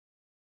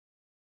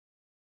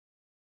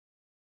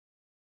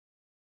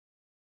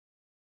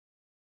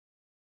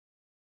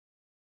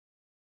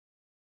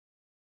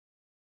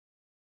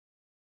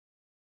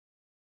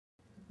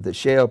The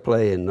shale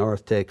play in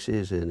North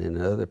Texas and in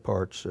other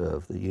parts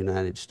of the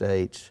United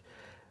States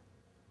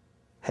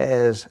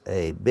has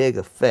a big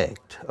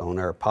effect on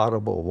our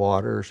potable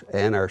waters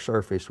and our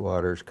surface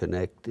waters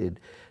connected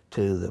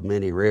to the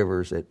many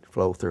rivers that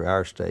flow through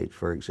our state.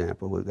 For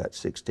example, we've got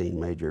 16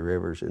 major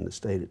rivers in the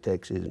state of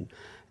Texas,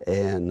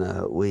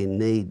 and we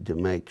need to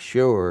make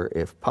sure,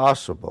 if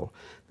possible,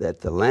 that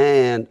the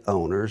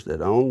landowners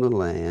that own the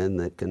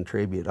land, that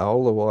contribute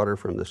all the water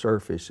from the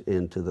surface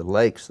into the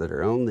lakes that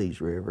are on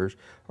these rivers,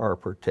 are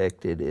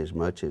protected as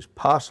much as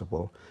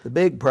possible. The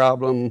big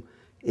problem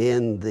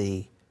in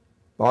the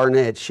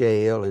Barnett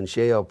Shale and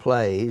shale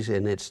plays,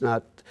 and it's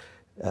not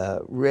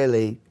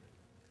really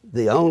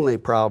the only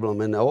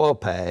problem in the oil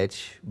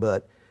patch,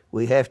 but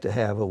we have to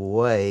have a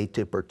way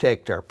to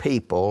protect our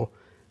people,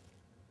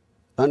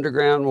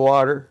 underground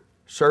water,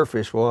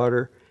 surface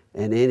water,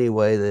 and any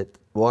way that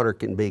water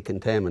can be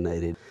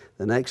contaminated.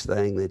 The next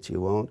thing that you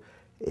want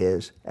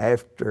is,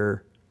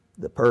 after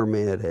the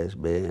permit has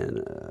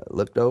been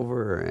looked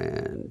over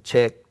and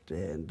checked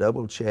and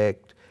double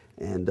checked,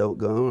 and don't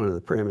go on to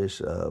the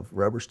premise of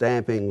rubber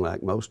stamping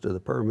like most of the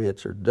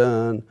permits are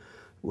done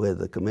with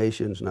the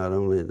commissions, not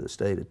only in the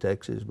state of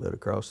Texas but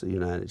across the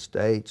United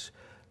States.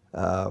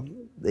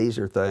 These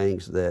are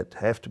things that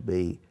have to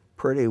be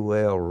pretty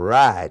well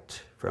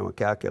right from a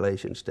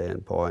calculation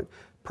standpoint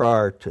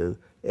prior to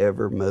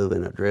ever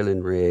moving a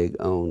drilling rig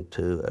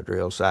onto a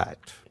drill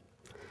site.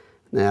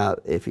 Now,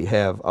 if you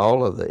have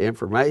all of the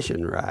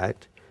information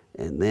right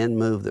and then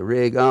move the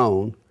rig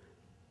on,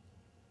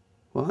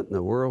 what in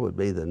the world would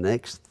be the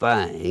next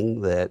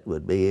thing that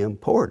would be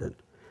important?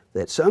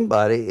 That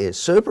somebody is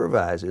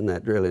supervising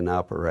that drilling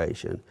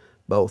operation,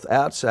 both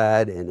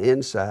outside and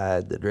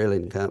inside the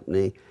drilling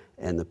company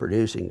and the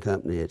producing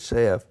company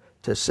itself,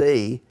 to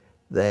see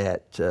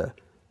that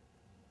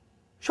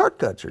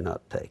shortcuts are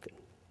not taken.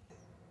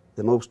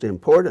 The most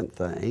important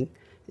thing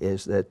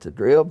is that the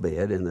drill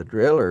bit and the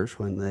drillers,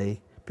 when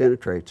they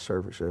penetrate the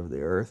surface of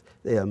the earth,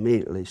 they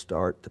immediately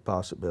start the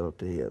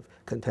possibility of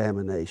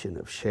contamination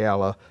of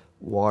shallow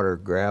water,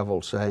 gravel,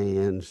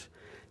 sands,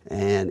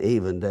 and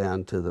even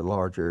down to the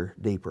larger,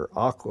 deeper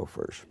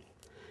aquifers.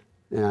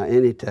 Now,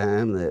 any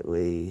time that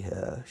we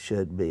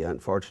should be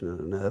unfortunate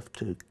enough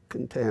to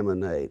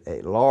contaminate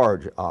a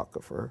large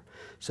aquifer,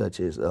 such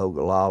as the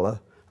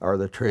Ogallala or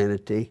the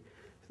Trinity,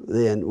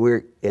 then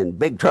we're in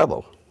big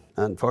trouble.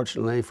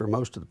 Unfortunately for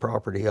most of the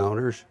property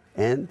owners,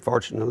 and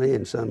fortunately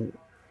in some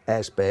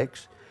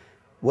aspects,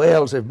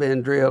 wells have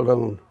been drilled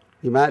on,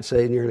 you might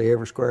say, nearly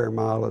every square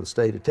mile of the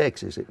state of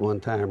Texas at one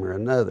time or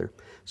another.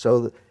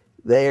 So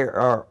they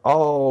are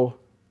all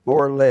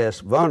more or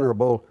less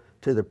vulnerable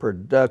to the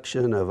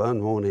production of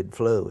unwanted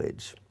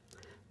fluids.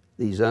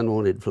 These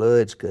unwanted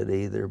fluids could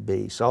either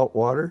be salt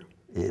water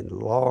in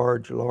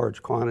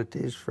large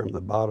quantities from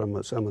the bottom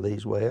of some of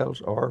these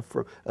wells, or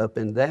from up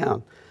and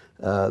down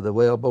the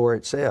well bore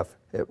itself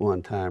at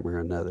one time or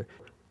another.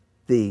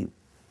 The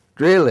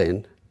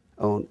drilling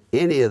on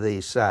any of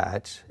these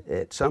sites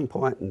at some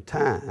point in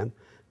time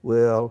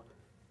will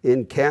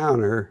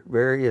encounter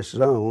various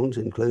zones,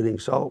 including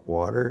salt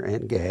water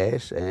and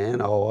gas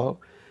and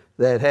oil,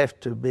 that have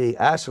to be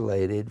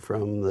isolated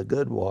from the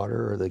good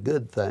water or the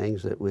good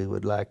things that we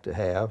would like to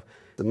have.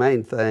 The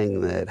main thing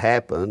that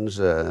happens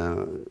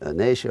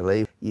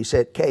initially, you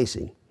set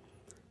casing.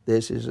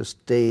 This is a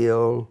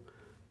steel,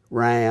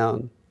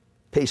 round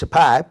piece of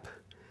pipe,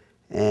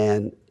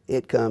 and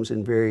it comes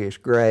in various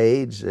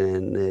grades,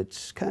 and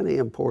it's kind of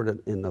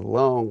important in the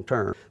long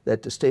term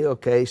that the steel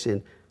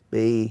casing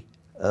be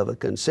of a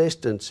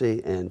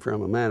consistency and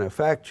from a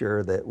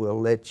manufacturer that will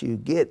let you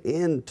get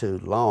into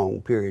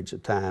long periods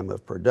of time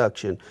of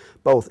production,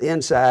 both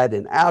inside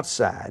and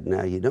outside.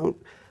 Now, you don't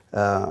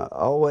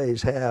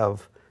always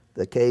have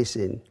the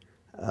casing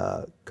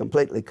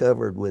completely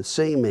covered with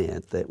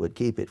cement that would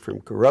keep it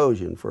from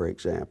corrosion, for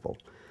example.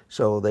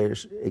 So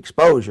there's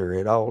exposure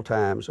at all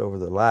times over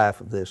the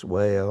life of this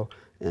well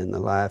and the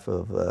life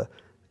of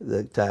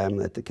the time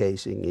that the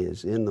casing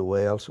is in the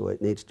well, so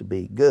it needs to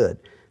be good.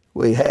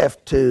 We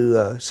have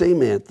to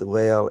cement the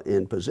well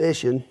in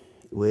position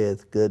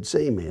with good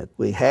cement.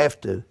 We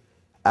have to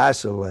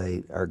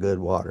isolate our good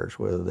waters,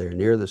 whether they're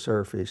near the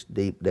surface,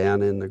 deep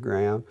down in the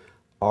ground,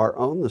 or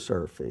on the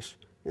surface.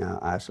 Now,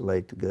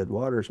 isolate the good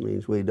waters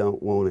means we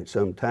don't want at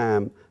some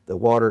time the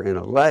water in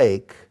a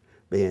lake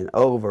being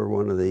over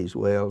one of these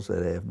wells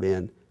that have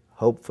been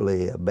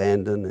hopefully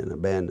abandoned and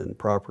abandoned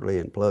properly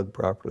and plugged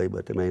properly,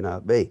 but they may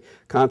not be.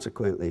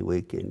 Consequently,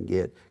 we can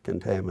get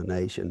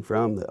contamination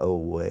from the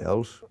old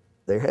wells.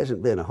 There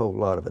hasn't been a whole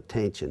lot of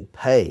attention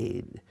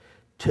paid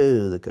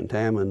to the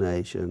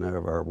contamination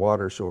of our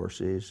water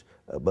sources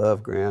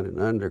above ground and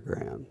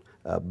underground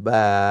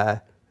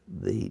by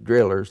the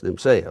drillers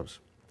themselves.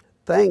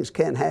 Things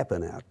can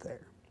happen out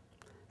there,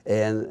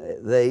 and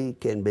they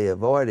can be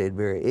avoided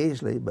very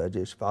easily by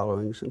just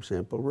following some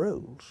simple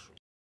rules.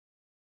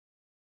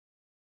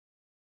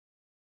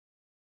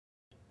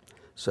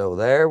 So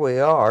there we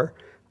are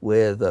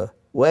with a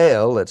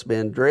well that's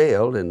been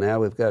drilled, and now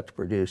we've got to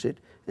produce it,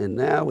 and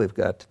now we've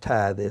got to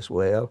tie this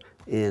well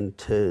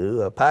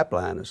into a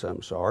pipeline of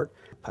some sort.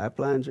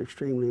 Pipelines are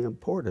extremely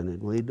important,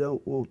 and we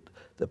don't want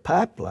the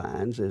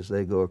pipelines, as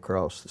they go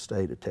across the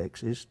state of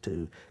Texas,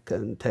 to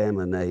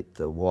contaminate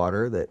the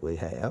water that we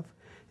have,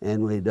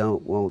 and we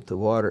don't want the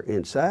water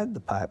inside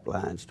the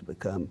pipelines to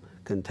become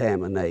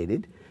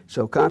contaminated.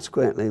 So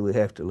consequently, we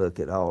have to look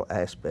at all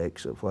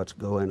aspects of what's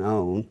going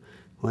on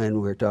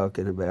when we're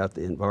talking about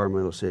the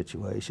environmental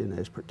situation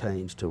as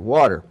pertains to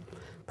water.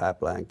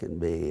 Pipeline can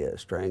be a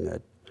string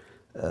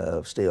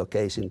of steel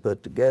casing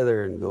put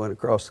together and going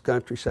across the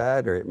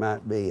countryside, or it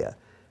might be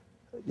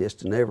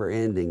just a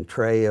never-ending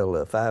trail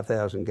of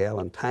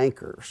 5,000-gallon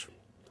tankers.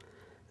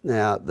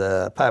 Now,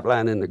 the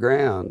pipeline in the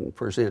ground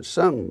presents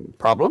some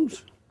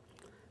problems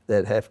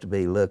that have to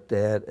be looked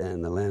at,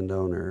 and the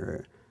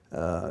landowner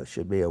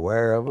should be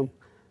aware of them.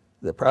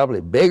 The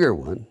probably bigger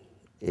one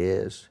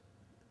is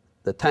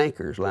the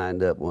tankers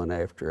lined up one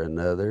after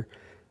another,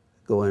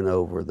 going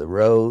over the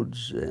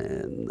roads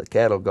and the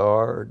cattle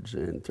guards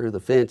and through the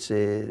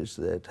fences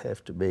that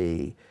have to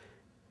be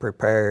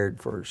prepared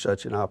for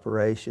such an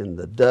operation.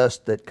 The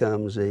dust that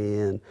comes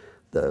in,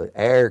 the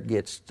air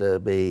gets to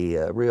be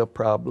a real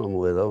problem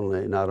with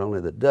not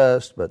only the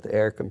dust, but the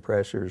air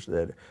compressors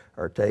that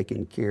are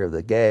taking care of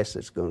the gas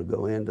that's going to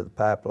go into the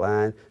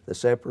pipeline, the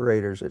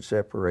separators that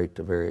separate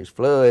the various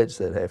fluids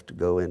that have to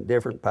go in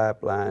different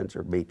pipelines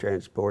or be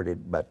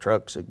transported by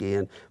trucks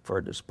again for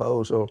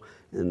disposal,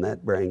 and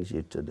that brings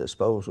you to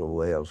disposal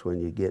wells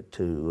when you get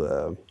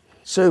to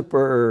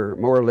super,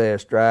 more or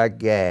less dry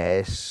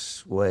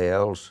gas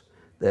wells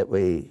that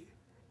we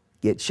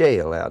get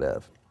shale out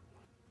of.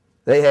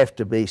 They have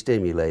to be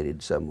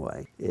stimulated some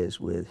way, is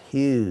with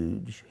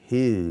huge,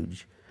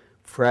 huge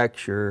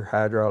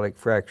hydraulic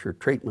fracture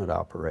treatment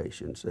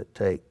operations that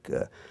take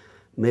 1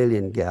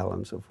 million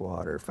gallons of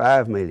water,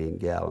 5 million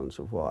gallons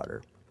of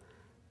water.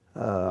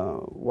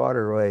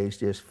 Water weighs,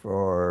 just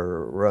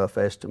for rough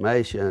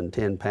estimation,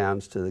 10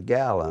 pounds to the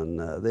gallon.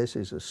 This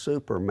is a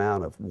super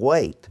amount of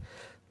weight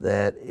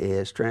that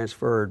is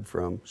transferred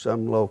from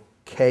some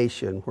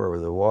location where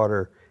the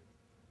water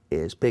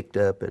is picked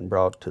up and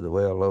brought to the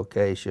well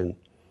location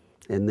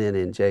and then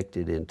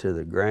injected into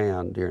the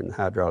ground during the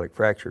hydraulic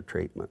fracture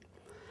treatment.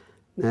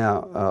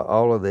 Now,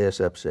 all of this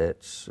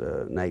upsets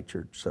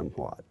nature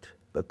somewhat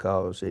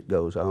because it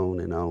goes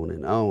on and on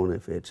and on.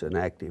 If it's an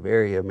active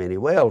area, many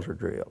wells are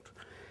drilled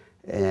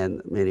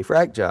and many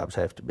frac jobs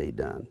have to be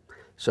done.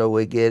 So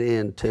we get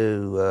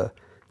into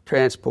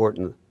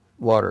transporting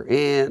water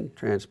in,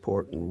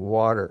 transporting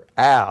water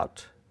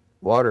out.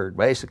 Water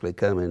basically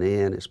coming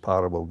in is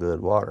potable,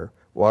 good water.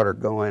 Water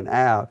going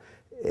out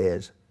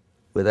is,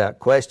 without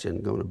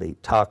question, going to be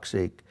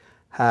toxic,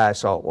 high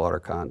saltwater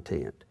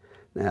content.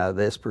 Now,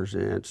 this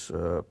presents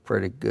a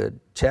pretty good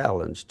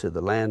challenge to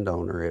the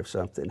landowner if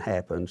something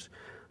happens.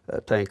 A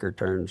tanker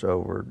turns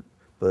over,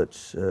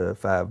 puts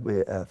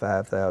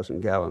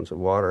 5,000 gallons of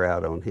water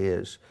out on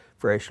his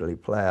freshly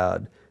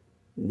plowed,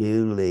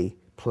 newly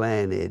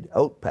planted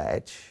oat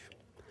patch.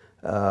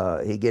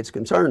 He gets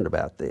concerned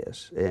about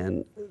this,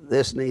 and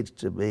this needs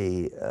to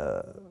be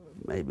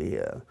maybe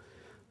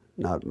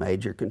not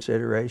major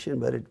consideration,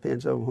 but it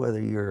depends on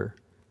whether you're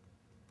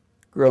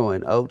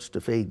growing oats to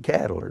feed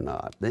cattle or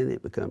not. Then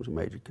it becomes a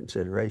major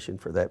consideration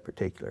for that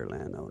particular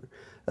landowner.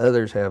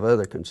 Others have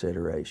other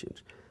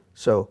considerations.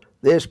 So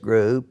this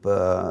group,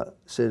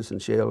 Citizen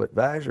Shale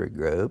Advisory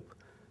Group,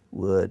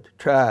 would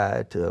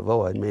try to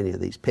avoid many of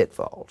these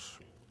pitfalls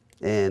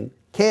and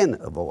can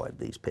avoid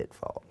these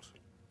pitfalls.